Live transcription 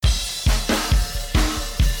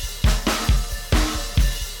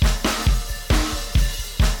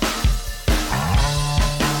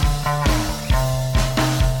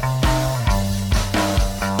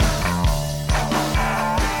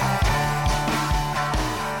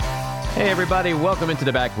Hey, everybody. Welcome into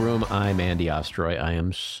the back room. I'm Andy Ostroy. I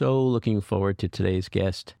am so looking forward to today's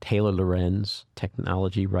guest, Taylor Lorenz,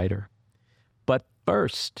 technology writer. But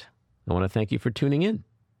first, I want to thank you for tuning in.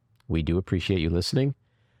 We do appreciate you listening.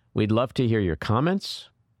 We'd love to hear your comments,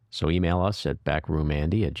 so email us at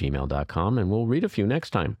backroomandy@gmail.com, and we'll read a few next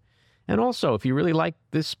time. And also, if you really like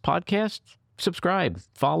this podcast, subscribe,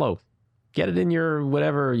 follow, get it in your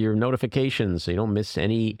notifications so you don't miss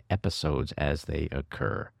any episodes as they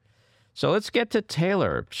occur. So let's get to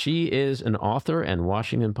Taylor. She is an author and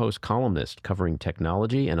Washington Post columnist covering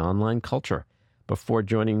technology and online culture. Before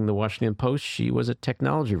joining the Washington Post, she was a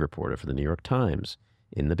technology reporter for the New York Times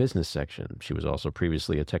in the business section. She was also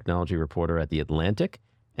previously a technology reporter at The Atlantic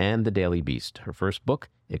and The Daily Beast. Her first book,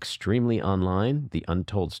 Extremely Online, The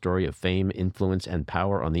Untold Story of Fame, Influence, and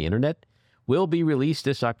Power on the Internet, will be released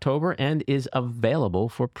this October and is available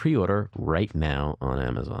for pre-order right now on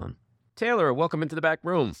Amazon. Taylor, welcome into the back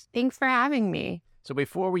room. Thanks for having me. So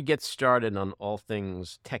before we get started on all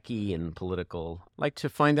things techie and political, I'd like to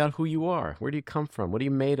find out who you are. Where do you come from? What are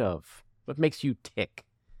you made of? What makes you tick?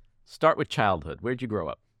 Start with childhood. Where'd you grow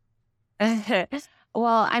up?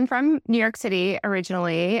 Well, I'm from New York City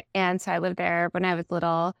originally, and so I lived there when I was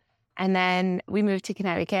little. And then we moved to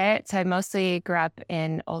Connecticut. So I mostly grew up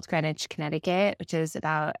in Old Greenwich, Connecticut, which is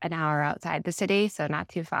about an hour outside the city, so not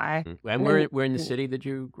too far. And where in the city did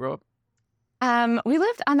you grow up? We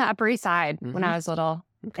lived on the Upper East Side when I was little,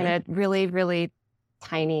 in a really, really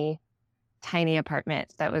tiny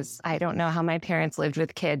apartment that was, I don't know how my parents lived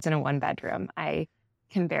with kids in a one bedroom. I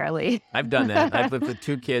can barely. I've done that. I've lived with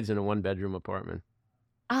 2 kids in a 1-bedroom apartment.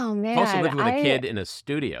 Oh, man. I've also lived with a kid in a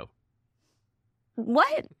studio.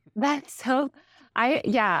 What? That's so...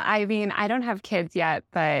 I mean, I don't have kids yet,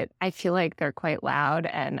 but I feel like they're quite loud,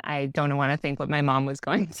 and I don't want to think what my mom was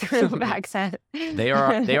going through back then. They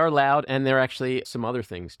are loud, and they're actually some other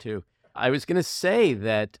things too. I was going to say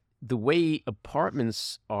that the way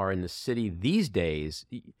apartments are in the city these days,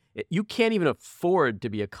 you can't even afford to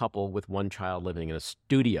be a couple with one child living in a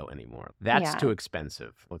studio anymore. That's too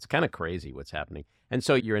expensive. Well, it's kind of crazy what's happening. And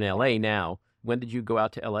so you're in LA now. When did you go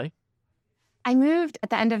out to LA? I moved at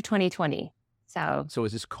the end of 2020. So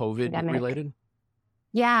is this COVID related?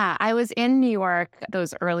 Yeah, I was in New York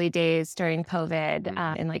those early days during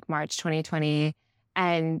COVID in like March 2020.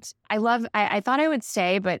 And I thought I would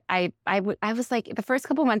stay, but I was like, the first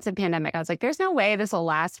couple months of pandemic, I was like, there's no way this will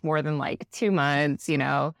last more than like 2 months, you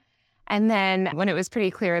know? And then when it was pretty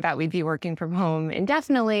clear that we'd be working from home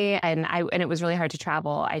indefinitely and it was really hard to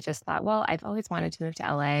travel, I just thought, well, I've always wanted to move to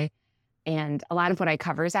LA, and a lot of what I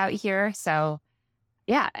cover is out here. So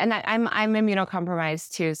yeah, and I'm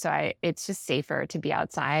immunocompromised too, so it's just safer to be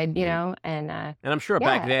outside, you know. And I'm sure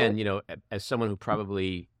back then, you know, as someone who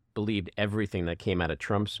probably believed everything that came out of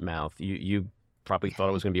Trump's mouth, you probably thought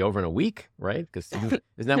it was going to be over in a week, right? Because isn't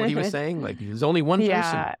that what he was saying? Like, there's only one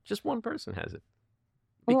person, just one person has it.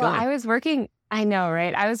 Well, I was working. I know,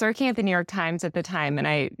 right? I was working at the New York Times at the time, and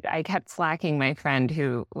I kept slacking my friend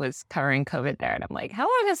who was covering COVID there. And I'm like, how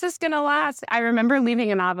long is this going to last? I remember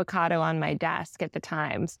leaving an avocado on my desk at the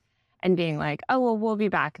Times and being like, oh, well, we'll be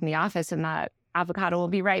back in the office and that avocado will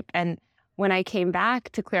be ripe. And when I came back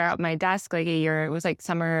to clear out my desk like a year, it was like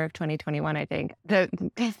summer of 2021, I think, the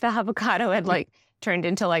avocado had like turned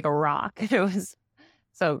into like a rock. It was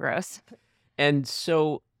so gross. And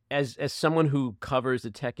so as someone who covers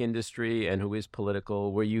the tech industry and who is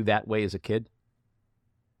political, were you that way as a kid?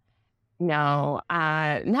 No,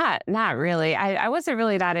 not really. I wasn't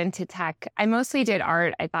really that into tech. I mostly did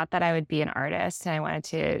art. I thought that I would be an artist, and I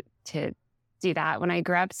wanted to do that when I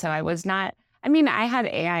grew up. So I was not, I mean, I had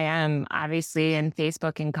AIM, obviously, and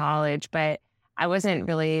Facebook in college, but I wasn't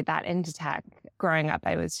really that into tech. Growing up,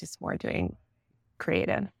 I was just more doing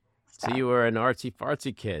creative stuff. So you were an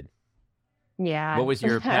artsy-fartsy kid. Yeah. What was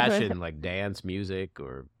your passion, like dance, music,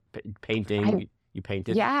 or painting? You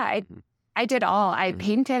painted? Yeah, I did all. I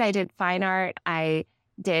painted, I did fine art, I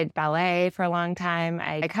did ballet for a long time.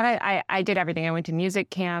 I did everything. I went to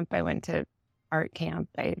music camp, I went to art camp.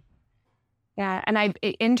 And I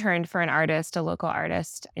interned for an artist, a local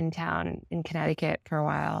artist in town in Connecticut for a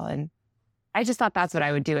while. And I just thought that's what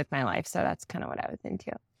I would do with my life. So that's kind of what I was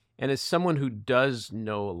into. And as someone who does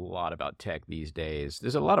know a lot about tech these days,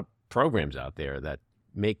 there's a lot of programs out there that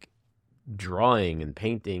make drawing and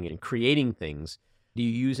painting and creating things. Do you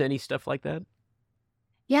use any stuff like that?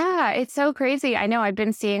 Yeah, it's so crazy. I know I've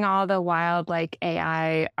been seeing all the wild like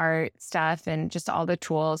AI art stuff and just all the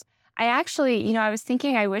tools. I actually, I was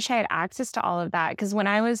thinking I wish I had access to all of that, because when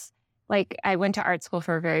I was like, I went to art school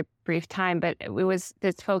for a very brief time, but it was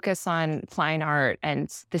this focus on fine art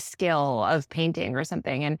and the skill of painting or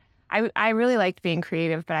something. And I really liked being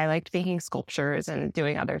creative, but I liked making sculptures and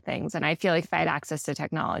doing other things. And I feel like if I had access to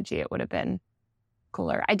technology, it would have been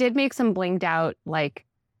cooler. I did make some blinged out like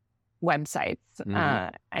websites.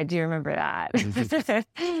 I do remember that.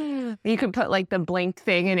 You could put like the blinked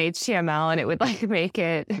thing in HTML and it would like make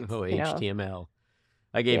it. Oh, HTML.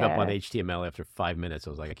 I gave up on HTML after 5 minutes. I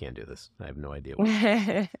was like, I can't do this. I have no idea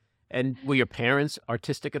what. And were your parents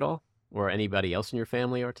artistic at all? Or anybody else in your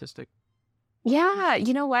family artistic? Yeah,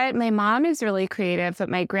 you know what? My mom is really creative, but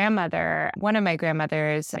my grandmother, one of my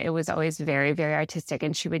grandmothers, it was always very, very artistic.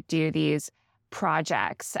 And she would do these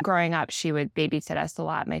projects. Growing up, she would babysit us a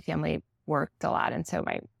lot. My family worked a lot. And so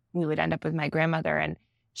we would end up with my grandmother and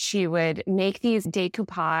she would make these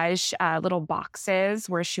decoupage little boxes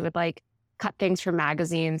where she would like cut things from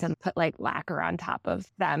magazines and put like lacquer on top of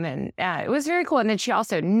them. And it was very cool. And then she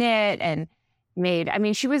also knit and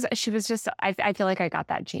she was just, I feel like I got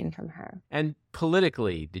that gene from her. And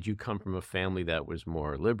politically, did you come from a family that was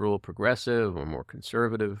more liberal, progressive, or more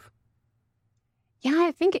conservative? Yeah,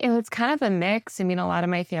 I think it was kind of a mix. I mean, a lot of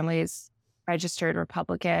my family's registered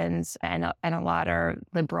Republicans and a lot are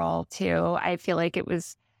liberal too. I feel like it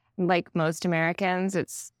was like most Americans,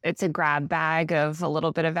 it's a grab bag of a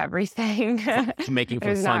little bit of everything. Making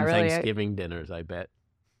for fun really Thanksgiving dinners, I bet.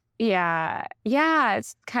 Yeah,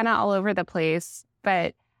 it's kind of all over the place,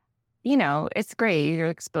 but it's great. You're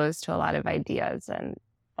exposed to a lot of ideas and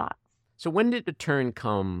thoughts. So when did the turn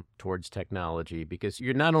come towards technology? Because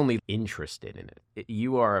you're not only interested in it,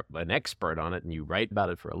 you are an expert on it and you write about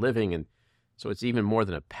it for a living. And so it's even more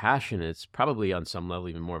than a passion. It's probably on some level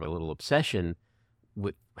even more of a little obsession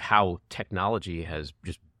with how technology has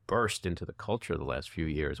just burst into the culture the last few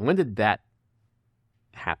years. When did that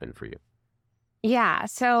happen for you? Yeah.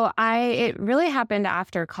 So it really happened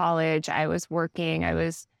after college. I was working. I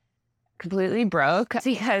was completely broke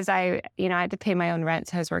because I had to pay my own rent.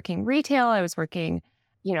 So I was working retail. I was working,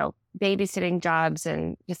 babysitting jobs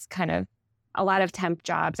and just kind of a lot of temp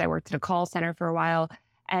jobs. I worked at a call center for a while.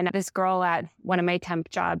 And this girl at one of my temp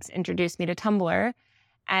jobs introduced me to Tumblr.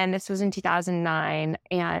 And this was in 2009.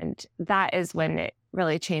 And that is when it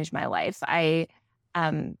really changed my life. I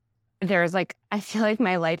feel like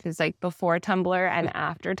my life is like before Tumblr and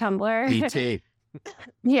after Tumblr. BT.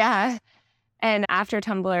 Yeah. And after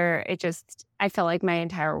Tumblr, I felt like my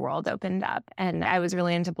entire world opened up and I was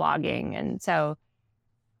really into blogging. And so,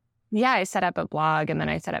 yeah, I set up a blog and then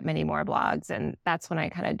I set up many more blogs. And that's when I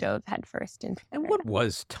kind of dove headfirst into it. And what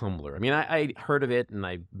was Tumblr? I mean, I heard of it and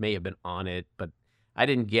I may have been on it, but I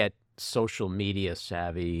didn't get social media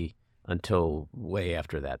savvy until way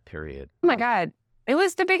after that period. Oh my God. It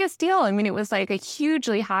was the biggest deal. I mean, it was like a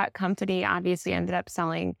hugely hot company, obviously ended up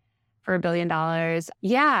selling for $1 billion.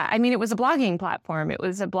 Yeah. I mean, it was a blogging platform. It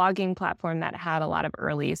was a blogging platform that had a lot of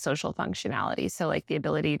early social functionality. So like the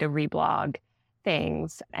ability to reblog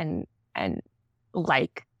things and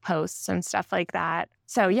like posts and stuff like that.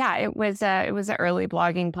 So yeah, it was an early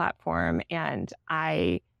blogging platform. And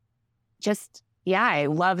I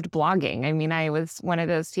loved blogging. I mean, I was one of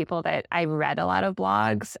those people that I read a lot of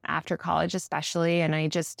blogs after college, especially. And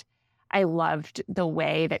I loved the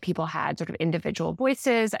way that people had sort of individual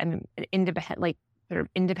voices and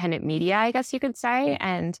independent media, I guess you could say.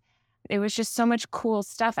 And it was just so much cool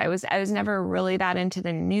stuff. I was never really that into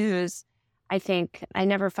the news. I think I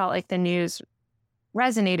never felt like the news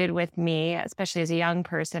resonated with me, especially as a young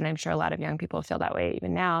person. I'm sure a lot of young people feel that way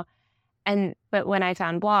even now. But when I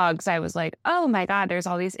found blogs, I was like, oh my God, there's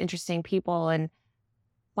all these interesting people and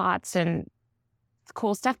thoughts and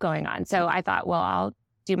cool stuff going on. So I thought, well, I'll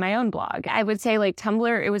do my own blog. I would say like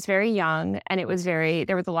Tumblr, it was very young and there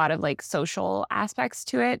was a lot of like social aspects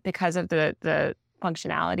to it because of the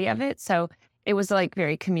functionality of it. So it was like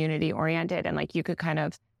very community oriented and like you could kind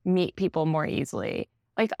of meet people more easily.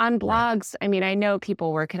 Like on blogs, I mean, I know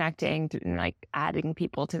people were connecting and like adding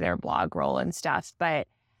people to their blog role and stuff, but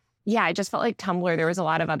yeah, I just felt like Tumblr, there was a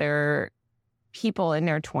lot of other people in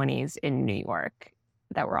their 20s in New York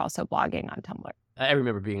that were also blogging on Tumblr. I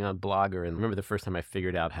remember being on Blogger and remember the first time I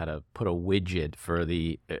figured out how to put a widget for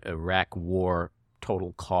the Iraq war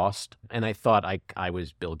total cost. And I thought I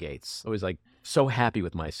was Bill Gates. I was like so happy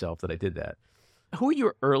with myself that I did that. Who are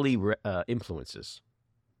your early influences?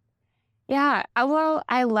 Yeah, well,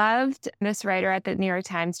 I loved this writer at the New York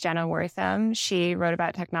Times, Jenna Wortham. She wrote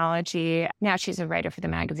about technology. Now she's a writer for the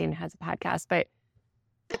magazine and has a podcast, but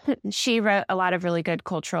she wrote a lot of really good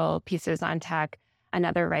cultural pieces on tech.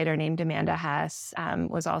 Another writer named Amanda Hess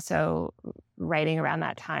was also writing around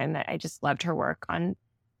that time that I just loved her work on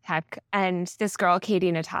tech. And this girl,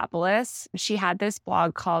 Katie Natopoulos, she had this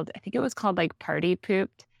blog called, I think it was called like Party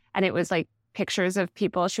Pooped. And it was like pictures of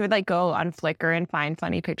people. She would like go on Flickr and find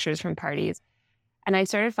funny pictures from parties. And I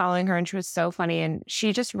started following her and she was so funny. And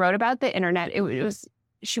she just wrote about the internet.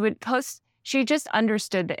 She would post, she just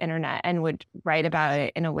understood the internet and would write about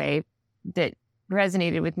it in a way that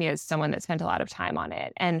resonated with me as someone that spent a lot of time on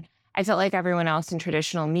it. And I felt like everyone else in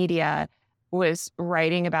traditional media was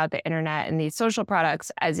writing about the internet and these social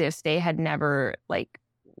products as if they had never like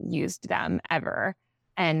used them ever.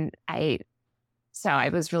 And so I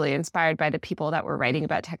was really inspired by the people that were writing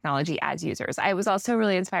about technology as users. I was also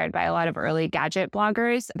really inspired by a lot of early gadget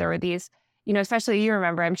bloggers. There were these, especially you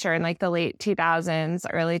remember, I'm sure in like the late 2000s,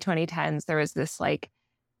 early 2010s, there was this like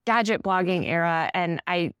gadget blogging era. And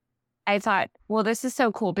I thought, well, this is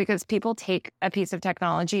so cool because people take a piece of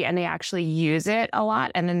technology and they actually use it a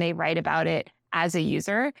lot and then they write about it as a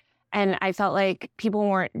user. And I felt like people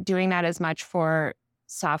weren't doing that as much for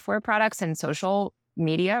software products and social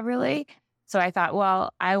media, really. So I thought,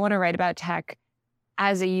 well, I want to write about tech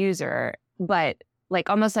as a user, but like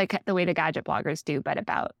almost like the way the gadget bloggers do, but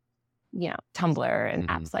about, Tumblr and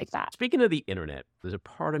apps like that. Speaking of the internet, there's a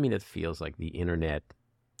part of me that feels like the internet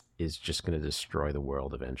is just going to destroy the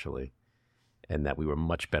world eventually, and that we were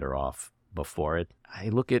much better off before it. I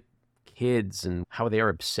look at kids and how they are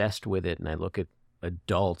obsessed with it, and I look at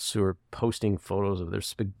adults who are posting photos of their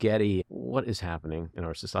spaghetti. What is happening in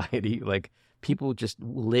our society? Like, people just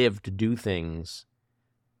live to do things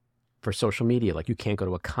for social media. Like, you can't go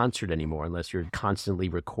to a concert anymore unless you're constantly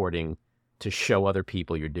recording to show other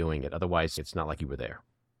people you're doing it. Otherwise, it's not like you were there.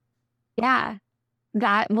 Yeah.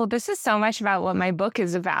 This is so much about what my book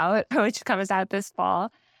is about, which comes out this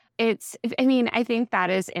fall. I think that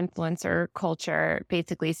is influencer culture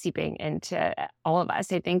basically seeping into all of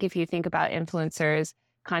us. I think if you think about influencers,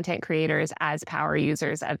 content creators as power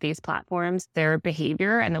users of these platforms, their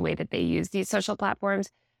behavior and the way that they use these social platforms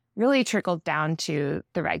really trickles down to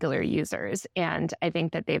the regular users. And I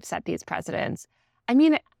think that they've set these precedents. I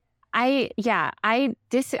mean, I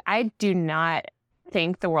do not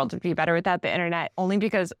think the world would be better without the internet, only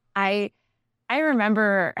because I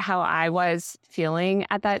remember how I was feeling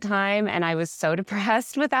at that time. And I was so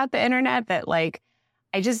depressed without the internet that like,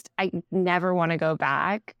 I never want to go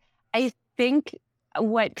back. I think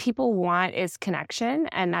what people want is connection.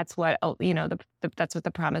 And that's what, that's what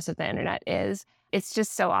the promise of the internet is. It's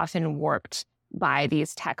just so often warped by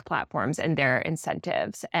these tech platforms and their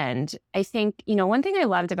incentives. And I think, one thing I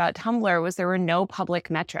loved about Tumblr was there were no public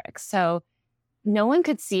metrics. So no one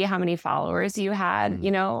could see how many followers you had,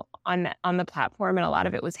 on the platform. And a lot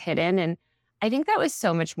of it was hidden. And I think that was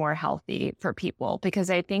so much more healthy for people because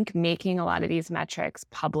I think making a lot of these metrics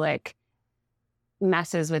public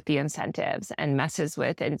messes with the incentives and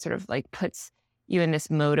sort of like puts you in this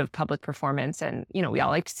mode of public performance. And, we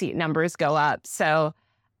all like to see numbers go up. So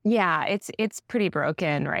yeah, it's pretty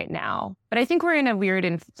broken right now. But I think we're in a weird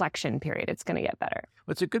inflection period. It's going to get better.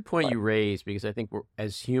 Well, it's a good point you raised because I think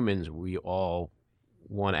as humans, we all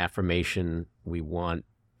want affirmation. We want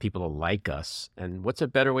people to like us. And what's a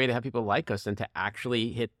better way to have people like us than to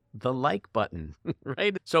actually hit the like button,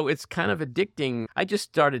 right? So it's kind of addicting. I just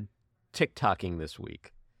started TikToking this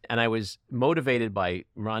week, and I was motivated by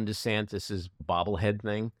Ron DeSantis's bobblehead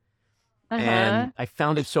thing. And I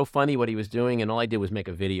found it so funny what he was doing. And all I did was make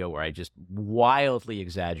a video where I just wildly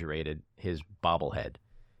exaggerated his bobblehead.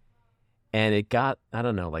 And it got, I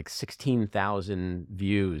don't know, like 16,000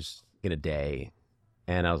 views in a day.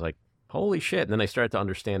 And I was like, holy shit. And then I started to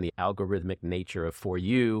understand the algorithmic nature of For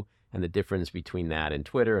You and the difference between that and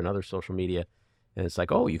Twitter and other social media. And it's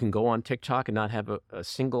like, oh, you can go on TikTok and not have a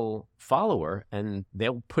single follower, and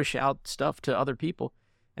they'll push out stuff to other people.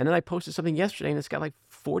 And then I posted something yesterday, and it's got like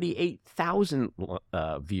 48,000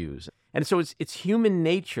 views. And so it's human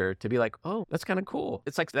nature to be like, oh, that's kind of cool.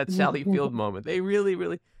 It's like that Sally Field moment. They really,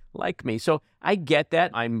 really like me. So I get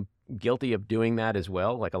that. I'm guilty of doing that as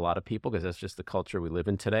well, like a lot of people, because that's just the culture we live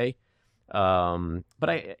in today. But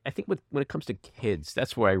I think when it comes to kids,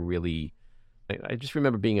 that's where I just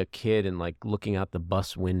remember being a kid and like looking out the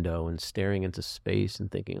bus window and staring into space and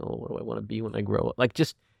thinking, oh, what do I want to be when I grow up? Like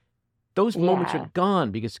just those moments are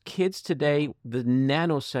gone because kids today, the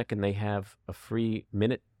nanosecond they have a free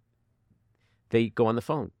minute, they go on the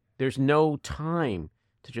phone. There's no time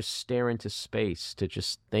to just stare into space, to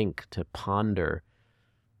just think, to ponder.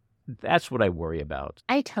 That's what I worry about.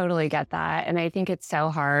 I totally get that. And I think it's so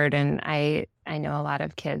hard. And I know a lot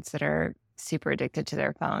of kids that are super addicted to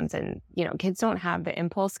their phones, and kids don't have the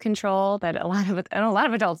impulse control that a lot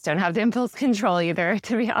of adults don't have the impulse control either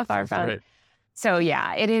to be off our phone. Right. So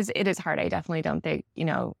yeah, it is hard. I definitely don't think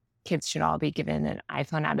kids should all be given an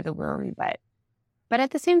iPhone out of the womb, but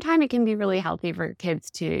at the same time, it can be really healthy for kids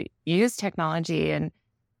to use technology and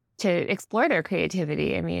to explore their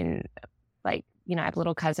creativity. I mean, like, I have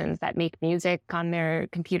little cousins that make music on their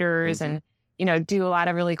computers and, do a lot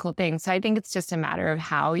of really cool things. So I think it's just a matter of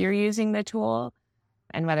how you're using the tool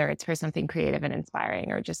and whether it's for something creative and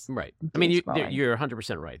inspiring or just right. I mean, scrolling. you're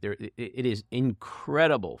 100% right. It is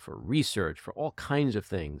incredible for research, for all kinds of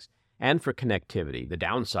things, and for connectivity. The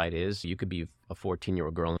downside is you could be a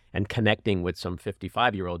 14-year-old girl and connecting with some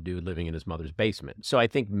 55-year-old dude living in his mother's basement. So I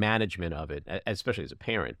think management of it, especially as a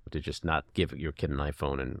parent, to just not give your kid an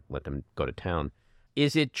iPhone and let them go to town.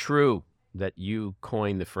 Is it true that you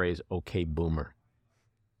coined the phrase "okay, boomer"?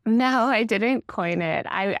 No, I didn't coin it.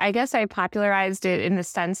 I guess I popularized it in the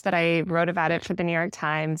sense that I wrote about it for the New York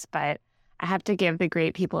Times, but I have to give the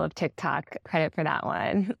great people of TikTok credit for that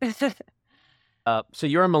one. So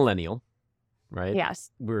you're a millennial, right? Yes.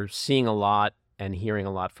 We're seeing a lot and hearing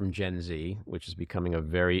a lot from Gen Z, which is becoming a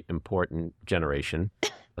very important generation,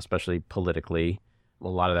 especially politically. A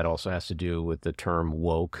lot of that also has to do with the term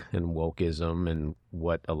woke and wokeism and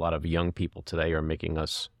what a lot of young people today are making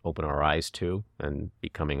us open our eyes to and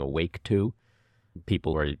becoming awake to.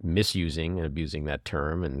 People are misusing and abusing that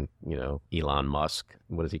term. And, Elon Musk,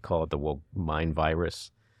 what does he call it? The woke mind virus.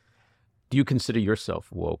 Do you consider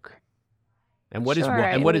yourself woke? And what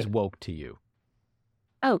is woke to you?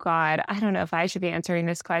 Oh, God, I don't know if I should be answering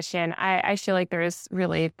this question. I feel like there's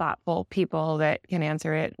really thoughtful people that can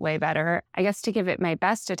answer it way better. I guess to give it my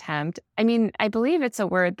best attempt, I mean, I believe it's a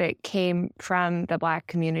word that came from the Black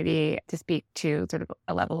community to speak to sort of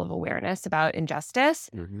a level of awareness about injustice.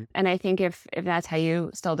 Mm-hmm. And I think if that's how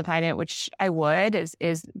you still define it, which I would,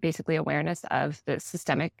 is basically awareness of the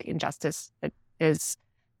systemic injustice that is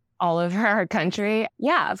all over our country.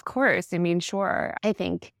 Yeah, of course. I mean, sure. I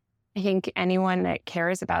think anyone that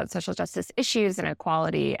cares about social justice issues and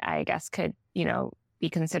equality, I guess, could, be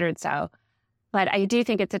considered so. But I do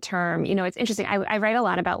think it's a term, it's interesting. I write a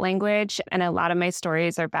lot about language, and a lot of my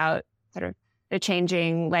stories are about sort of the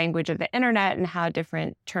changing language of the internet and how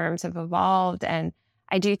different terms have evolved. And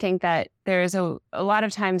I do think that there's a lot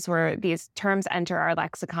of times where these terms enter our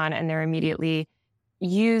lexicon and they're immediately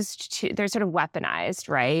they're sort of weaponized,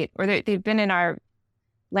 right? Or they've been in our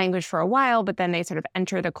language for a while, but then they sort of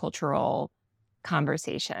enter the cultural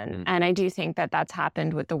conversation. Mm. And I do think that that's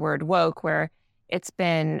happened with the word woke, where it's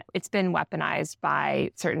been weaponized by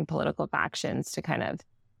certain political factions to kind of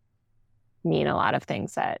mean a lot of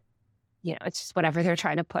things that, it's just whatever they're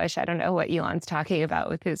trying to push. I don't know what Elon's talking about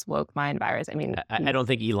with his woke mind virus. I mean, I don't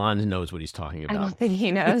think Elon knows what he's talking about. I don't think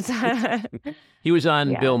he knows. He was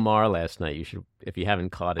on Bill Maher last night. You should, if you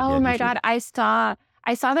haven't caught it. Oh my God, I saw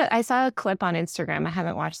a clip on Instagram. I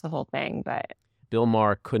haven't watched the whole thing, but Bill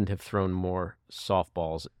Maher couldn't have thrown more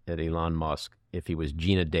softballs at Elon Musk if he was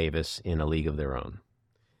Gina Davis in A League of Their Own,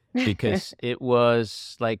 because it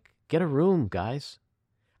was like, get a room, guys.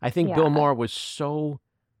 I think Bill Maher was so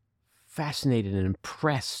fascinated and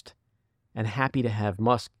impressed and happy to have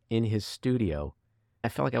Musk in his studio. I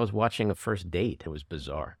felt like I was watching a first date. It was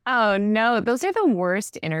bizarre. Oh no, those are the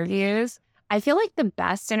worst interviews. I feel like the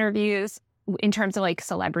best interviews in terms of like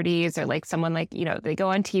celebrities or like someone like, they go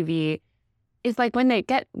on TV, is like when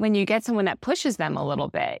you get someone that pushes them a little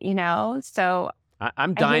bit, So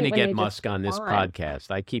I'm dying to get Musk on this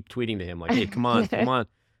podcast. I keep tweeting to him like, hey, come on.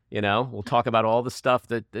 We'll talk about all the stuff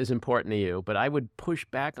that is important to you. But I would push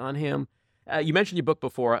back on him. You mentioned your book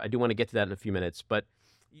before. I do want to get to that in a few minutes. But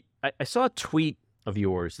I saw a tweet of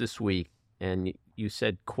yours this week, and you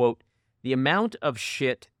said, quote, "The amount of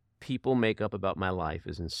shit people make up about my life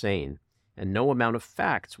is insane, and no amount of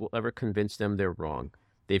facts will ever convince them they're wrong.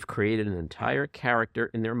 They've created an entire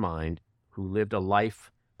character in their mind who lived a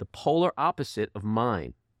life the polar opposite of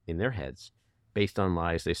mine in their heads, based on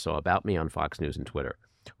lies they saw about me on Fox News and Twitter."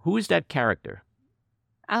 Who is that character?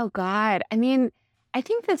 Oh, God. I mean, I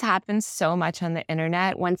think this happens so much on the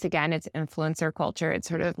internet. Once again, it's influencer culture. It's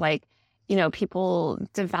sort of like, people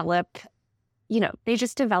develop, they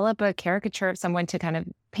just develop a caricature of someone to kind of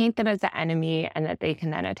paint them as the enemy and that they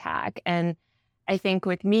can then attack. And I think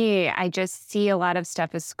with me, I just see a lot of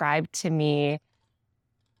stuff ascribed to me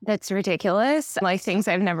that's ridiculous, like things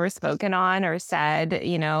I've never spoken on or said,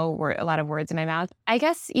 were a lot of words in my mouth. I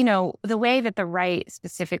guess, the way that the right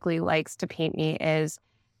specifically likes to paint me is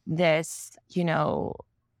this,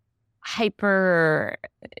 hyper,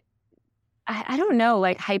 I don't know,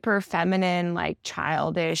 like hyper feminine, like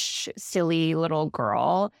childish, silly little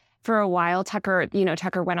girl. For a while, Tucker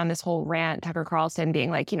went on this whole rant, Tucker Carlson being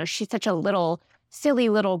like, she's such a little silly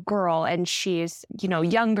little girl, and she's,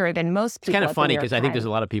 younger than most people. It's kind of funny because I think there's a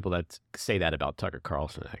lot of people that say that about Tucker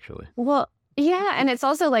Carlson, actually. Well, Yeah. And it's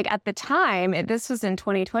also like at the time, this was in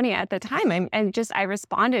 2020, at the time, I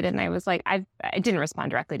responded and I was like, I didn't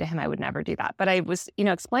respond directly to him. I would never do that. But I was,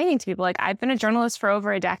 explaining to people, like, I've been a journalist for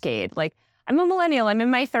over a decade. Like, I'm a millennial. I'm in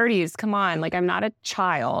my 30s. Come on. Like, I'm not a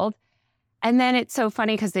child. And then it's so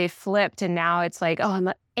funny because they flipped and now it's like, oh, I'm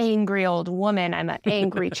an angry old woman. I'm an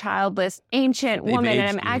angry, childless, ancient woman.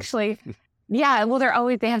 And I'm actually, yeah, well,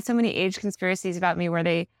 they have so many age conspiracies about me where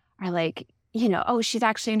they are like, oh, she's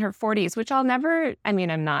actually in her 40s, which I'm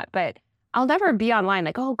not, but I'll never be online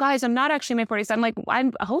like, oh, guys, I'm not actually in my 40s. I'm like,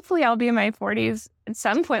 hopefully I'll be in my 40s at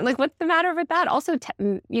some point. Like, what's the matter with that? Also,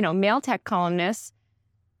 male tech columnists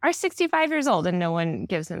are 65 years old and no one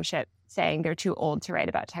gives them shit saying they're too old to write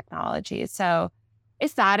about technology. So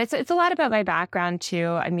it's that. It's a lot about my background too.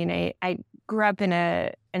 I mean, I grew up in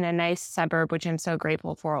a nice suburb, which I'm so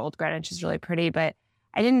grateful for. Old Greenwich is really pretty, but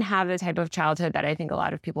I didn't have the type of childhood that I think a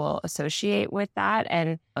lot of people associate with that.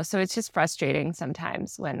 And so it's just frustrating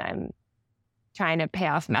sometimes when I'm trying to pay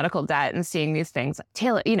off medical debt and seeing these things.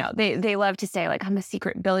 Taylor, they love to say, like, I'm a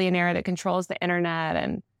secret billionaire that controls the internet.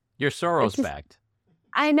 And you're Soros backed.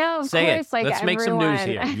 I know, of Say course. it. Like, let's make some news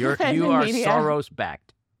here. You are Soros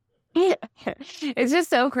backed. It's just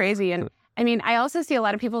so crazy. And I mean, I also see a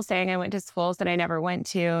lot of people saying I went to schools that I never went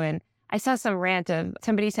to. And I saw some rant of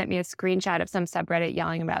somebody sent me a screenshot of some subreddit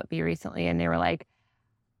yelling about me recently. And they were like,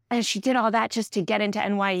 she did all that just to get into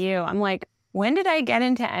NYU. I'm like, when did I get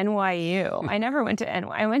into NYU? I never went to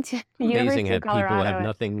NYU. I went to University of Colorado. People have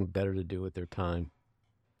nothing better to do with their time.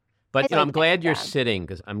 But I'm glad you're sitting,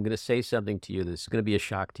 because I'm going to say something to you that's going to be a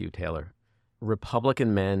shock to you, Taylor.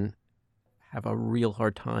 Republican men have a real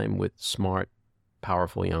hard time with smart,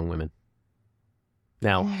 powerful young women.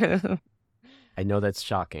 Now, I know that's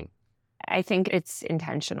shocking. I think it's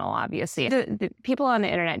intentional, obviously. The people on the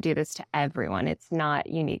internet do this to everyone. It's not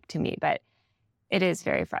unique to me, but it is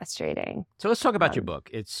very frustrating. So let's talk about your book.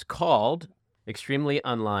 It's called Extremely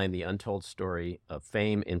Online, The Untold Story of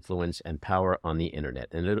Fame, Influence, and Power on the Internet.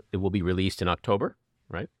 And it will be released in October,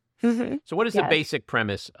 right? Mm-hmm. So what is the basic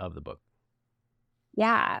premise of the book?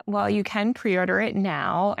 Yeah, well, you can pre-order it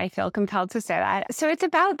now. I feel compelled to say that. So it's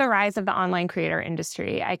about the rise of the online creator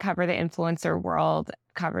industry. I cover the influencer world,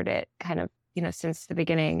 covered it kind of, since the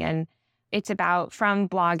beginning. And it's about from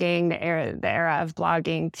blogging, the era of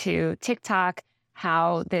blogging, to TikTok,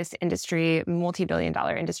 how this industry,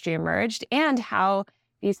 multi-billion-dollar industry, emerged, and how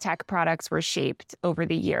these tech products were shaped over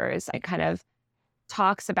the years. It kind of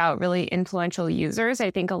talks about really influential users.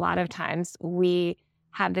 I think a lot of times we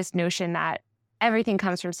have this notion that everything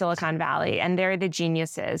comes from Silicon Valley and they're the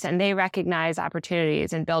geniuses and they recognize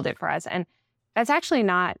opportunities and build it for us. And that's actually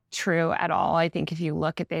not true at all. I think if you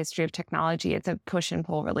look at the history of technology, it's a push and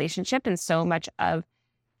pull relationship. And so much of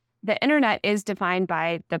the internet is defined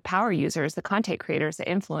by the power users, the content creators, the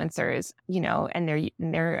influencers, and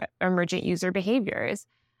their emergent user behaviors.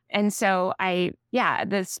 And so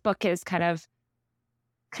this book is kind of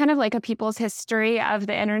like a people's history of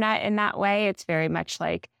the internet in that way. It's very much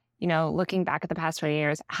like, looking back at the past 20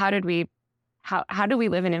 years, how do we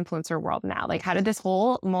live in influencer world now? Like, how did this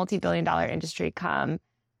whole multi-billion-dollar industry come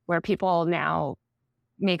where people now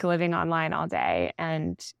make a living online all day?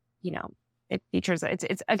 And, it features, it's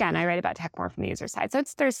again, I write about tech more from the user side. So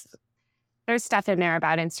there's stuff in there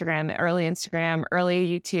about Instagram,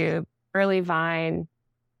 early YouTube, early Vine,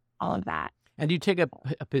 all of that. And do you take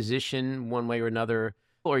a position one way or another,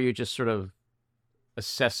 or are you just sort of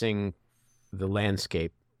assessing the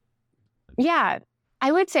landscape? Yeah,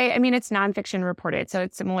 I would say, it's nonfiction reported. So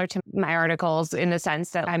it's similar to my articles in the sense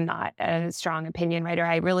that I'm not a strong opinion writer.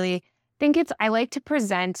 I really think I like to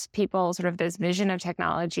present people sort of this vision of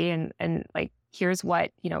technology and like, here's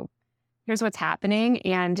what's happening.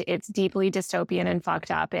 And it's deeply dystopian and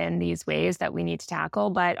fucked up in these ways that we need to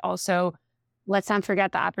tackle. But also, let's not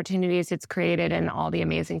forget the opportunities it's created and all the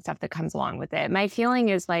amazing stuff that comes along with it. My feeling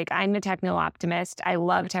is like, I'm a techno optimist. I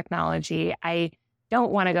love technology. I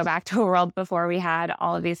don't want to go back to a world before we had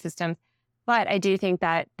all of these systems. But I do think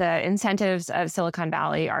that the incentives of Silicon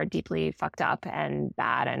Valley are deeply fucked up and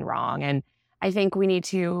bad and wrong. And I think we need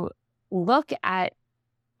to look at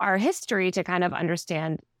our history to kind of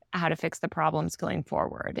understand how to fix the problems going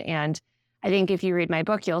forward. And I think if you read my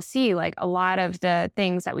book, you'll see like a lot of the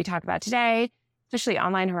things that we talk about today, especially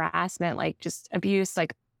online harassment, like just abuse,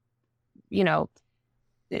 like,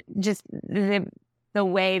 just the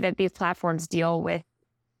way that these platforms deal with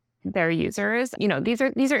their users. These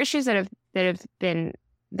are issues that have been,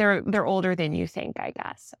 they're older than you think, I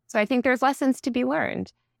guess. So I think there's lessons to be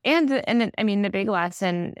learned. And the big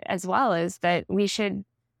lesson as well is that we should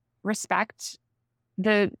respect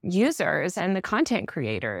the users and the content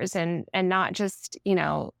creators and not just,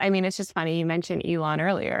 I mean, it's just funny. You mentioned Elon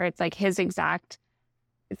earlier. It's like it's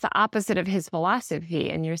the opposite of his philosophy.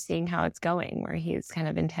 And you're seeing how it's going, where he's kind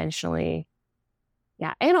of intentionally.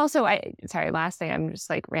 Yeah. And also, last thing, I'm just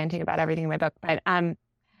like ranting about everything in my book, but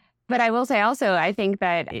I will say also, I think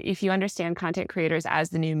that if you understand content creators as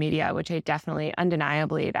the new media, which I definitely,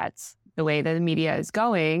 undeniably, that's the way that the media is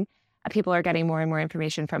going, people are getting more and more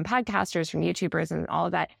information from podcasters, from YouTubers and all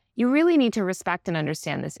of that. You really need to respect and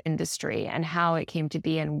understand this industry and how it came to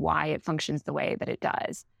be and why it functions the way that it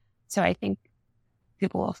does. So I think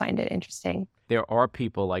people will find it interesting. There are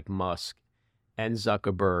people like Musk and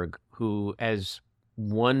Zuckerberg who, as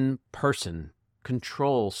one person,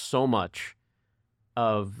 control so much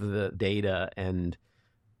of the data and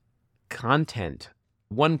content.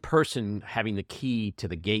 One person having the key to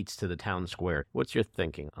the gates to the town square. What's your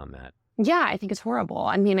thinking on that? Yeah, I think it's horrible.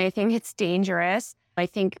 I mean, I think it's dangerous. I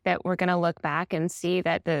think that we're going to look back and see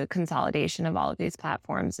that the consolidation of all of these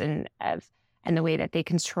platforms and the way that they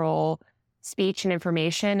control speech and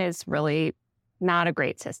information is really not a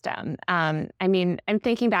great system. I mean, I'm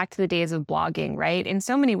thinking back to the days of blogging, right? In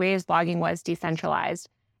so many ways, blogging was decentralized.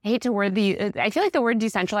 I feel like the word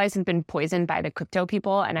decentralized has been poisoned by the crypto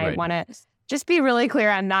people. And I want to just be really clear.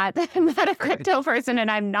 I'm not a crypto person,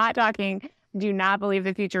 and do not believe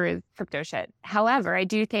the future is crypto shit. However, I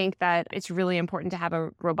do think that it's really important to have a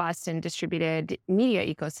robust and distributed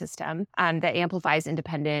media ecosystem that amplifies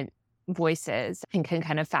independent voices and can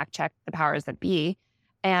kind of fact check the powers that be.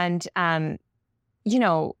 And,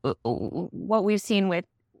 what we've seen with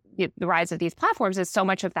the rise of these platforms is so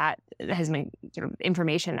much of that has been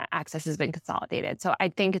information access has been consolidated. So I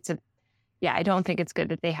think I don't think it's good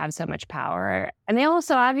that they have so much power. And they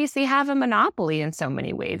also obviously have a monopoly in so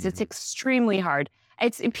many ways. It's extremely hard.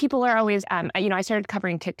 People are always, I started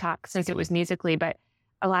covering TikTok since it was Musical.ly, but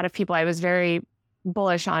a lot of people, I was very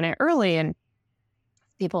bullish on it early. And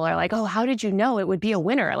people are like, oh, how did you know it would be a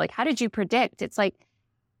winner? Like, how did you predict? It's like,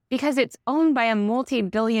 because it's owned by a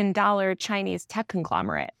multi-billion-dollar Chinese tech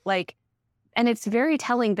conglomerate. And it's very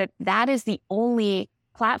telling that that is the only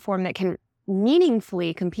platform that can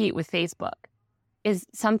meaningfully compete with Facebook, is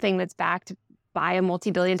something that's backed by a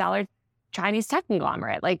multi-billion-dollar Chinese tech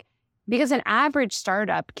conglomerate. Because an average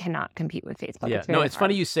startup cannot compete with Facebook. Yeah, it's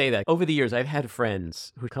funny you say that. Over the years, I've had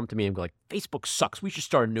friends who come to me and go like, Facebook sucks. We should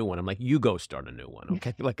start a new one. I'm like, you go start a new one,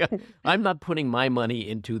 okay? I'm not putting my money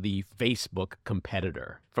into the Facebook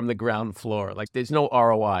competitor from the ground floor. There's no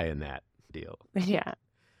ROI in that deal. Yeah,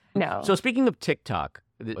 no. So speaking of TikTok,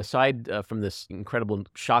 aside from this incredible,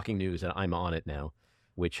 shocking news that I'm on it now,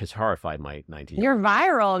 which has horrified my 19-year-old. You're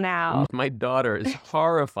viral now. My daughter is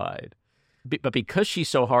horrified. But because she's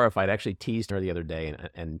so horrified, I actually teased her the other day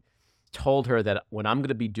and told her that what I'm going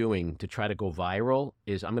to be doing to try to go viral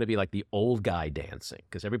is I'm going to be like the old guy dancing,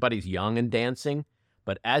 because everybody's young and dancing.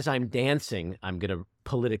 But as I'm dancing, I'm going to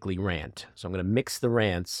politically rant. So I'm going to mix the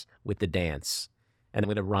rants with the dance. And I'm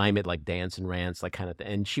going to rhyme it like dance and rants, like kind of thing.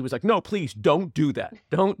 And she was like, no, please don't do that.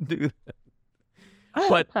 Don't do that.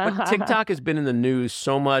 But TikTok has been in the news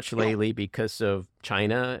so much lately because of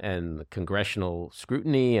China and the congressional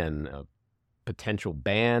scrutiny and potential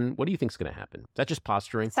ban. What do you think is going to happen? Is that just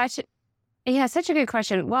posturing? Such a good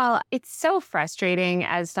question. Well, it's so frustrating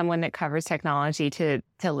as someone that covers technology to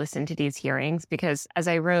listen to these hearings, because as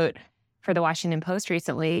I wrote for the Washington Post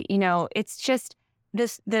recently, it's just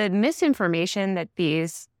the misinformation that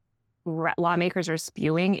these lawmakers are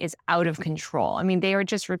spewing is out of control. I mean, they are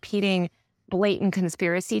just repeating blatant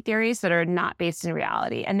conspiracy theories that are not based in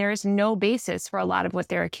reality. And there is no basis for a lot of what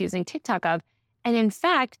they're accusing TikTok of. And in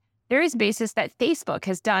fact, there is basis that Facebook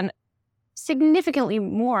has done significantly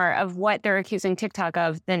more of what they're accusing TikTok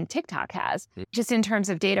of than TikTok has, just in terms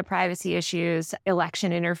of data privacy issues,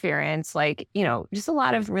 election interference, just a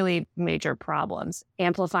lot of really major problems,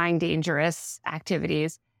 amplifying dangerous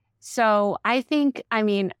activities. So I think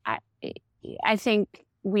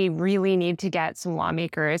we really need to get some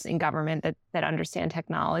lawmakers in government that understand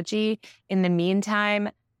technology. In the meantime,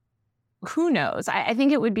 who knows? I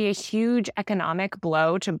think it would be a huge economic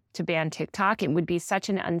blow to ban TikTok. It would be such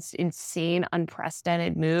an insane,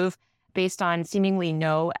 unprecedented move based on seemingly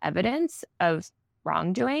no evidence of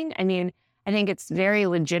wrongdoing. I mean, I think it's very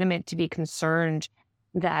legitimate to be concerned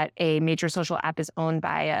that a major social app is owned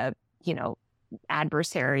by a,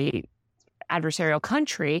 adversarial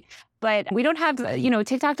country. But we don't have,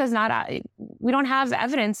 TikTok does not, we don't have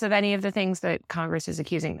evidence of any of the things that Congress is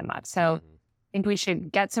accusing them of. So I think we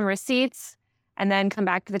should get some receipts and then come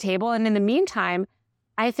back to the table. And in the meantime,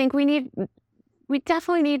 I think we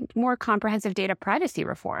definitely need more comprehensive data privacy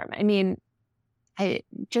reform. I mean,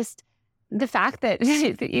 the fact that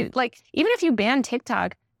like, even if you ban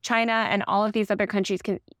TikTok, China and all of these other countries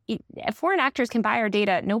foreign actors can buy our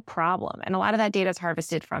data, no problem. And a lot of that data is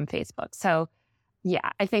harvested from Facebook. So yeah,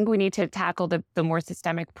 I think we need to tackle the more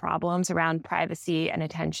systemic problems around privacy and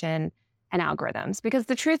attention and algorithms. Because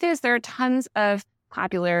the truth is there are tons of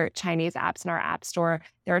popular Chinese apps in our app store.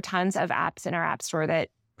 There are tons of apps in our app store that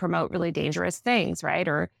promote really dangerous things, right?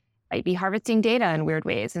 Or might be harvesting data in weird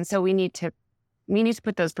ways. And so we need to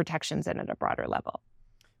put those protections in at a broader level.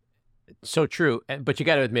 So true. But you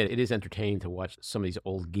got to admit, it is entertaining to watch some of these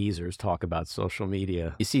old geezers talk about social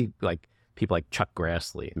media. You see like people like Chuck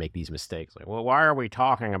Grassley make these mistakes. Like, well, why are we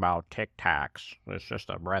talking about TikToks? It's just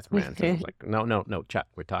a breath mint. It's like, no, Chuck,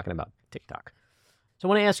 we're talking about TikTok. So I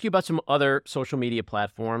want to ask you about some other social media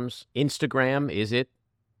platforms. Instagram, is it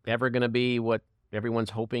ever going to be what everyone's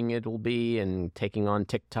hoping it'll be, and taking on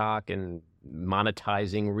TikTok and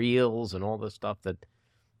monetizing Reels and all the stuff that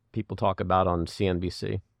people talk about on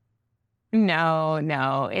CNBC?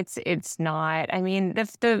 No, it's not. I mean,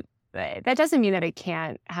 that doesn't mean that it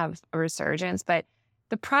can't have a resurgence, but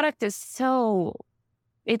the product is so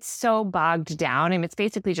bogged down. I mean, it's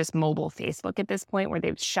basically just mobile Facebook at this point, where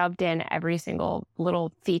they've shoved in every single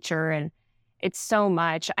little feature, and it's so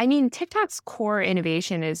much. I mean, TikTok's core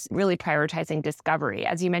innovation is really prioritizing discovery.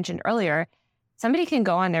 As you mentioned earlier, somebody can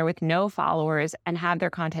go on there with no followers and have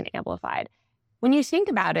their content amplified. When you think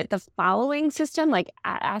about it, the following system, like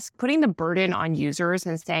putting the burden on users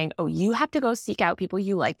and saying, oh, you have to go seek out people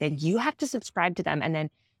you like, then you have to subscribe to them, and then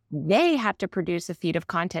they have to produce a feed of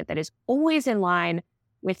content that is always in line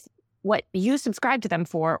with what you subscribe to them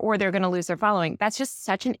for, or they're going to lose their following. That's just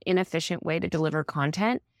such an inefficient way to deliver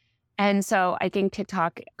content. And so I think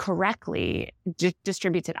TikTok correctly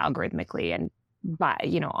distributes it algorithmically and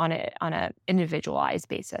on a individualized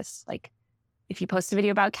basis. Like, if you post a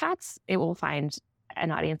video about cats, it will find an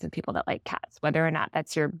audience of people that like cats, whether or not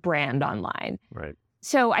that's your brand online. Right.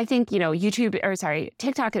 So I think, TikTok,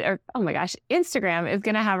 Instagram is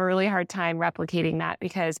going to have a really hard time replicating that,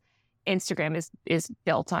 because Instagram is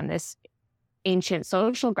built on this ancient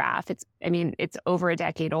social graph. It's over a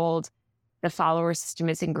decade old. The follower system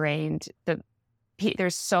is ingrained.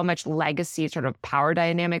 There's so much legacy sort of power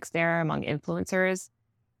dynamics there among influencers.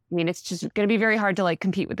 I mean, it's just going to be very hard to like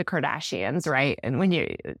compete with the Kardashians, right? And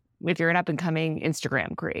if you're an up and coming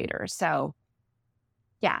Instagram creator. So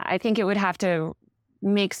yeah, I think it would have to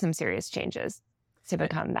make some serious changes to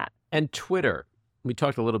become that. And Twitter, we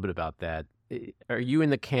talked a little bit about that. Are you in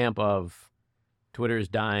the camp of Twitter is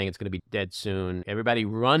dying, it's going to be dead soon, everybody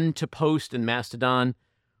run to Post and Mastodon,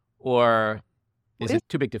 or is it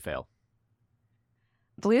too big to fail?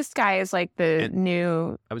 Blue Sky is like the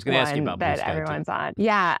new I was going to ask you about Blue that Sky everyone's too. on.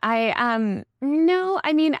 Yeah, I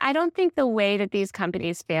don't think the way that these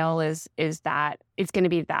companies fail is that it's going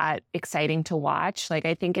to be that exciting to watch. Like,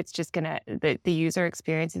 I think it's just the user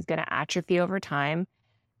experience is going to atrophy over time.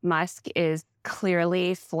 Musk is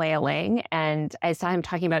clearly flailing, and I saw him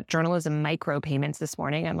talking about journalism micropayments this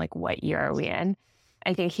morning. I'm like, what year are we in?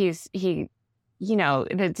 I think the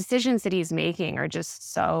decisions that he's making are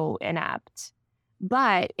just so inept.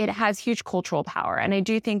 But it has huge cultural power. And I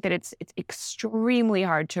do think that it's extremely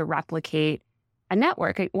hard to replicate a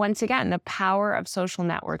network. Once again, the power of social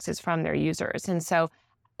networks is from their users. And so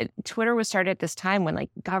Twitter was started at this time when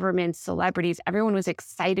like governments, celebrities, everyone was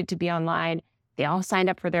excited to be online. They all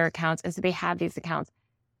signed up for their accounts. And so they have these accounts.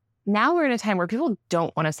 Now we're in a time where people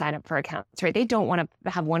don't want to sign up for accounts, right? They don't want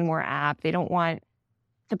to have one more app. They don't want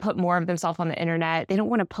to put more of themselves on the internet. They don't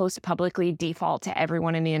want to post publicly, default to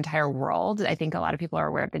everyone in the entire world. I think a lot of people are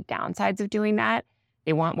aware of the downsides of doing that.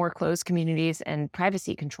 They want more closed communities and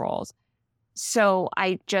privacy controls. So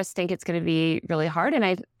I just think it's going to be really hard.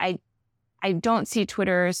 And I don't see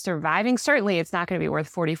Twitter surviving. Certainly, it's not going to be worth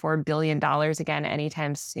 $44 billion again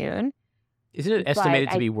anytime soon. Isn't it estimated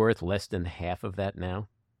to be worth less than half of that now?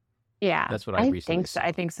 Yeah. That's what I recently saw.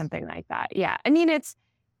 I think something like that. Yeah. I mean,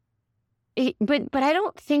 but I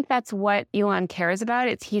don't think that's what Elon cares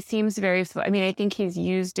about. He seems very, I think he's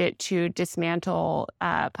used it to dismantle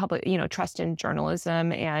public, trust in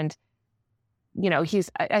journalism. And,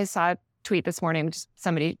 I saw a tweet this morning, just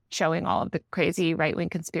somebody showing all of the crazy right-wing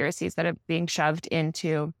conspiracies that are being shoved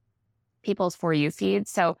into people's For You feeds.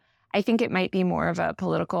 So I think it might be more of a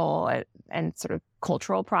political and sort of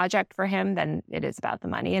cultural project for him than it is about the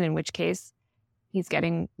money. And in which case, he's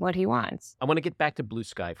getting what he wants. I want to get back to Blue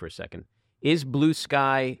Sky for a second. Is Blue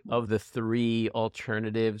Sky, of the three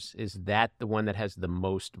alternatives, is that the one that has the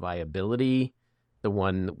most viability? The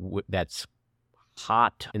one that's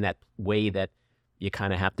hot in that way that you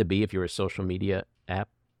kind of have to be if you're a social media app?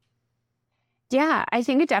 Yeah, I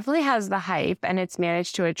think it definitely has the hype, and it's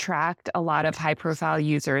managed to attract a lot of high profile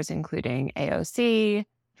users, including AOC,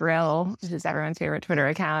 Drill, which is everyone's favorite Twitter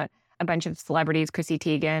account, a bunch of celebrities, Chrissy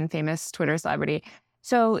Teigen, famous Twitter celebrity.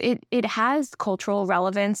 So it has cultural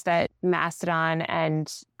relevance that Mastodon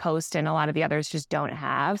and Post and a lot of the others just don't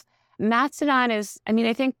have. Mastodon is, I mean,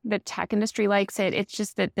 I think the tech industry likes it. It's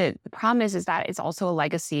just that the problem is that it's also a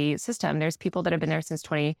legacy system. There's people that have been there since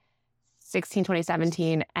 2016,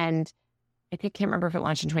 2017, and I think, can't remember if it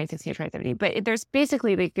launched in 2016 or 2017, but there's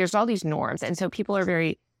basically there's all these norms. And so people are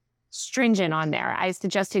very stringent on there. I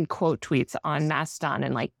suggested quote tweets on Mastodon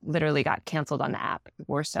and like literally got canceled on the app.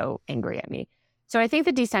 People were so angry at me. So I think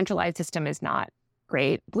the decentralized system is not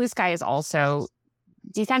great. Blue Sky is also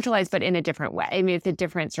decentralized, but in a different way. I mean, it's a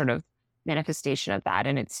different sort of manifestation of that.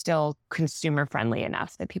 And it's still consumer friendly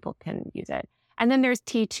enough that people can use it. And then there's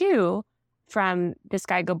T2 from this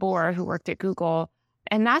guy, Gabor, who worked at Google.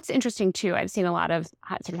 And that's interesting too. I've seen a lot of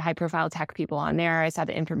sort of high profile tech people on there. I saw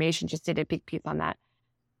the Information just did a big piece on that.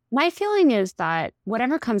 My feeling is that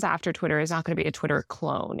whatever comes after Twitter is not going to be a Twitter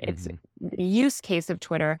clone. It's the use case of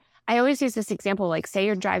Twitter. I always use this example, like say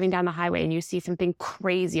you're driving down the highway and you see something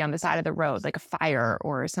crazy on the side of the road, like a fire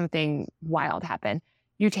or something wild happen.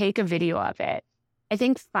 You take a video of it. I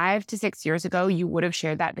think 5 to 6 years ago, you would have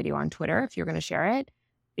shared that video on Twitter if you're going to share it,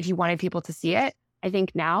 if you wanted people to see it. I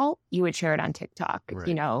think now you would share it on TikTok,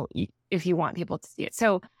 right, if you want people to see it.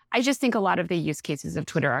 So I just think a lot of the use cases of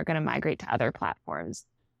Twitter are going to migrate to other platforms.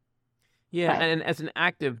 Yeah, and as an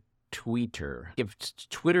active tweeter, if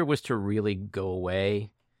Twitter was to really go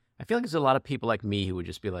away, I feel like there's a lot of people like me who would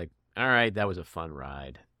just be like, all right, that was a fun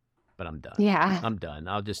ride, but I'm done. Yeah. I'm done.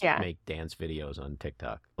 I'll just make dance videos on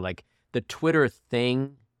TikTok. Like the Twitter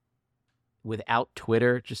thing without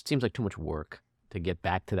Twitter just seems like too much work to get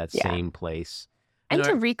back to that same place. And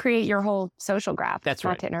to recreate your whole social graph. That's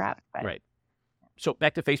not right. to interrupt. But. Right. So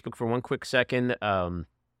back to Facebook for one quick second.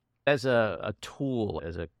 As a tool,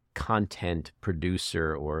 as a content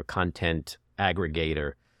producer or content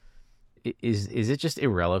aggregator, is it just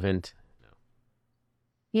irrelevant? No.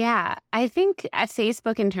 Yeah, I think at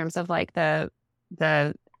Facebook, in terms of like the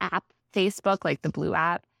app Facebook, like the Blue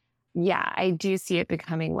app, yeah, I do see it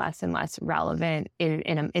becoming less and less relevant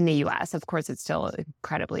in the U.S. Of course, it's still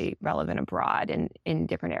incredibly relevant abroad and in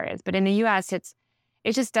different areas, but in the U.S., it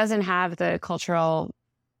just doesn't have the cultural.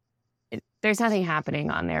 There's nothing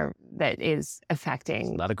happening on there that is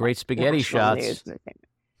affecting a lot of great spaghetti shots. News.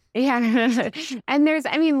 Yeah,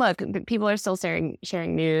 and look, people are still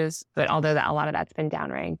sharing news, but although a lot of that's been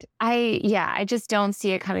downranked, I just don't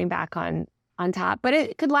see it coming back on top. But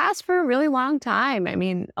it could last for a really long time. I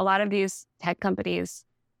mean, a lot of these tech companies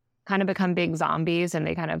kind of become big zombies, and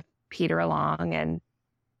they kind of peter along. And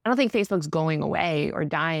I don't think Facebook's going away or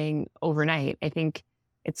dying overnight. I think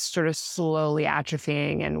it's sort of slowly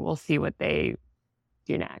atrophying, and we'll see what they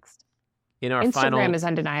do next. Instagram is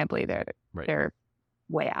undeniably they're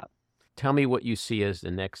way out. Tell me what you see as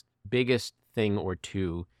the next biggest thing or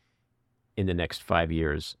two in the next 5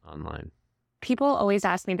 years online. People always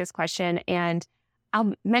ask me this question, and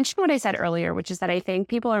I'll mention what I said earlier, which is that I think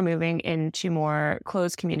people are moving into more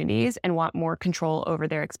closed communities and want more control over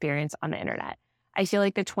their experience on the internet. I feel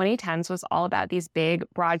like the 2010s was all about these big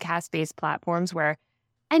broadcast-based platforms where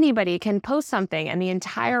anybody can post something and the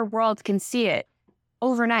entire world can see it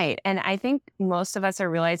overnight. And I think most of us are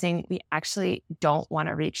realizing we actually don't want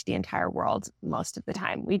to reach the entire world most of the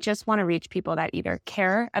time. We just want to reach people that either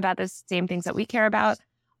care about the same things that we care about,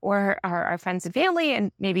 or are our friends and family,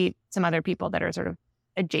 and maybe some other people that are sort of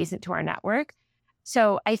adjacent to our network.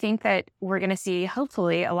 So I think that we're going to see,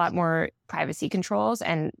 hopefully, a lot more privacy controls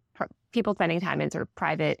and people spending time in sort of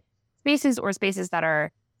private spaces or spaces that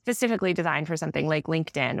are specifically designed for something like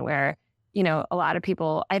LinkedIn, where a lot of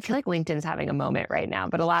people, I feel like LinkedIn's having a moment right now,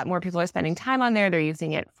 but a lot more people are spending time on there. They're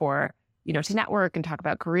using it for, to network and talk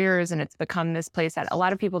about careers. And it's become this place that a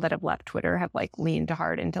lot of people that have left Twitter have like leaned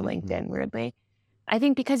hard into LinkedIn, weirdly. I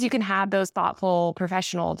think because you can have those thoughtful,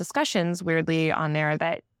 professional discussions weirdly on there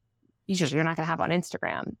that you're not going to have on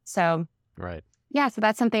Instagram. So, right. Yeah, so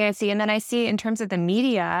that's something I see. And then I see in terms of the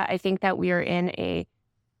media, I think that we are in a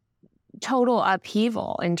total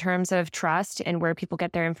upheaval in terms of trust and where people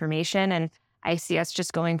get their information. And I see us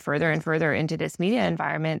just going further and further into this media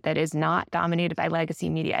environment that is not dominated by legacy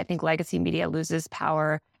media. I think legacy media loses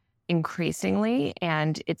power increasingly,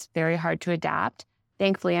 and it's very hard to adapt.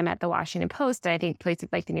 Thankfully, I'm at the Washington Post, and I think places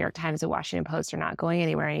like the New York Times and Washington Post are not going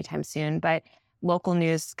anywhere anytime soon. But local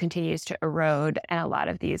news continues to erode, and a lot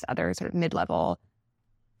of these other sort of mid-level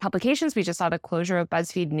publications. We just saw the closure of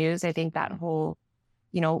BuzzFeed News. I think that whole,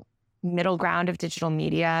 middle ground of digital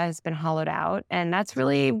media has been hollowed out. And that's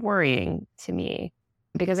really worrying to me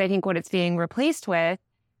because I think what it's being replaced with,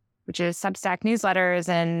 which is Substack newsletters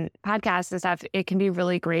and podcasts and stuff, it can be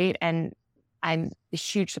really great. And I'm a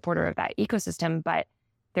huge supporter of that ecosystem, but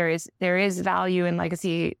there is value in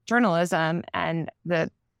legacy journalism and the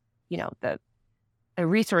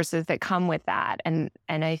resources that come with that. And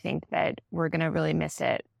I think that we're going to really miss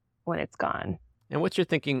it when it's gone. And what's your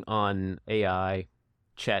thinking on AI,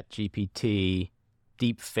 Chat GPT,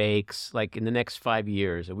 deep fakes? Like in the next 5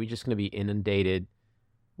 years, are we just going to be inundated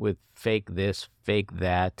with fake this, fake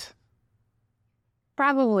that?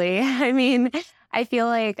 Probably. I mean, I feel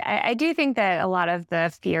like I do think that a lot of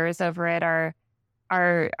the fears over it are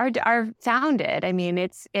founded. I mean,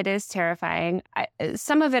 it is terrifying.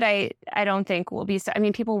 Some of it I don't think will be. I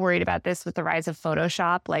mean, people worried about this with the rise of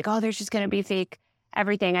Photoshop, like, oh, there's just going to be fake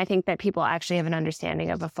everything. I think that people actually have an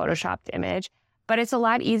understanding of a Photoshopped image, but it's a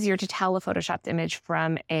lot easier to tell a Photoshopped image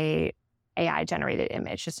from a AI generated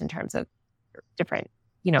image, just in terms of different,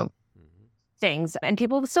 things. And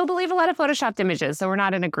people still believe a lot of Photoshopped images, so we're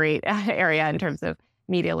not in a great area in terms of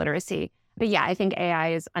media literacy. But yeah, I think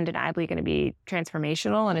AI is undeniably going to be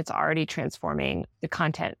transformational, and it's already transforming the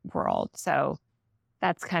content world. So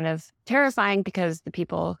that's kind of terrifying because the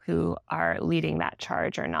people who are leading that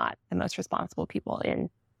charge are not the most responsible people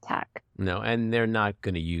in tech. No, and they're not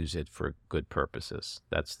going to use it for good purposes.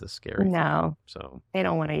 That's the scary thing. No, so they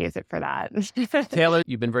don't want to use it for that. Taylor,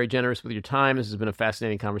 you've been very generous with your time. This has been a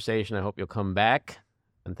fascinating conversation. I hope you'll come back.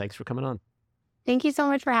 And thanks for coming on. Thank you so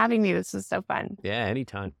much for having me. This was so fun. Yeah,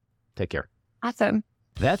 anytime. Take care. Awesome.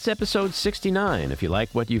 That's episode 69. If you like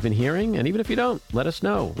what you've been hearing, and even if you don't, let us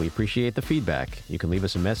know. We appreciate the feedback. You can leave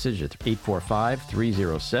us a message at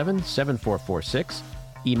 845-307-7446.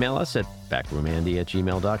 Email us at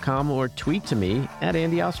backroomandy@gmail.com or tweet to me at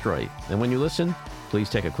Andy Ostroy. And when you listen,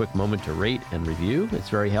 please take a quick moment to rate and review. It's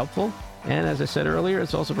very helpful. And as I said earlier,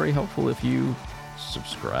 it's also very helpful if you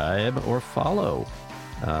subscribe or follow.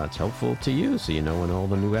 It's helpful to you so you know when all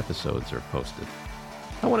the new episodes are posted.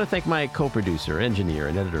 I want to thank my co-producer, engineer,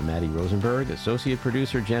 and editor, Maddie Rosenberg, associate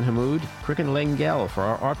producer, Jen Hammoud, Cricken Lengel for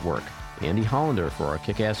our artwork, Andy Hollander for our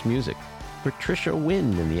kick-ass music, Patricia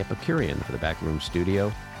Wynn in the Epicurean for the Backroom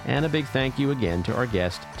Studio, and a big thank you again to our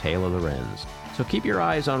guest, Taylor Lorenz. So keep your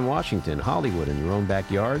eyes on Washington, Hollywood, and your own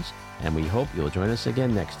backyards, and we hope you'll join us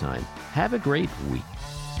again next time. Have a great week.